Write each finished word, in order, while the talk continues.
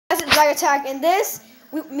Zack Attack. And this,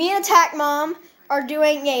 me and Attack Mom are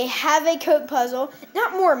doing a Have a Coke puzzle.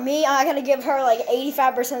 Not more me. I gotta give her like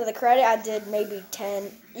 85% of the credit. I did maybe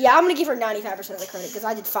 10. Yeah, I'm gonna give her 95% of the credit because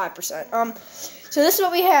I did 5%. So this is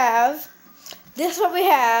what we have.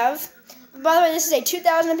 By the way, this is a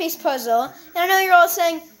 2,000 piece puzzle. And I know you're all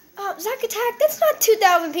saying, "Oh, Zack Attack, that's not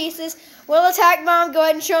 2,000 pieces." Well, Attack Mom, go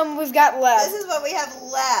ahead and show them what we've got left. This is what we have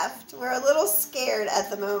left. We're a little scared at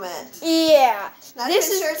the moment. Yeah. Not even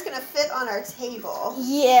sure it's gonna fit on our table.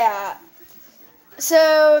 Yeah.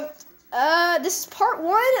 So, this is part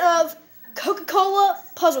 1 of Coca-Cola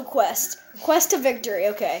Puzzle Quest. Quest to Victory,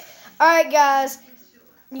 okay. Alright, guys.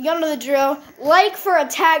 You gotta know the drill. Like for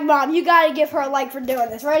Attack Mom. You gotta give her a like for doing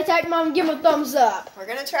this. Right, Attack Mom? Give him a thumbs up. We're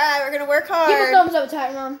gonna try. We're gonna work hard. Give a thumbs up,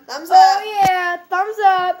 Attack Mom. Thumbs up. Oh, yeah. Thumbs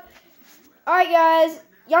up. Alright, guys.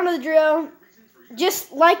 Y'all know the drill.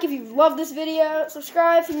 Just like if you love this video.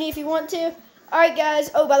 Subscribe if you want to. Alright, guys.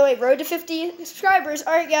 Oh, by the way, road to 50 subscribers.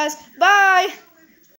 Alright, guys. Bye.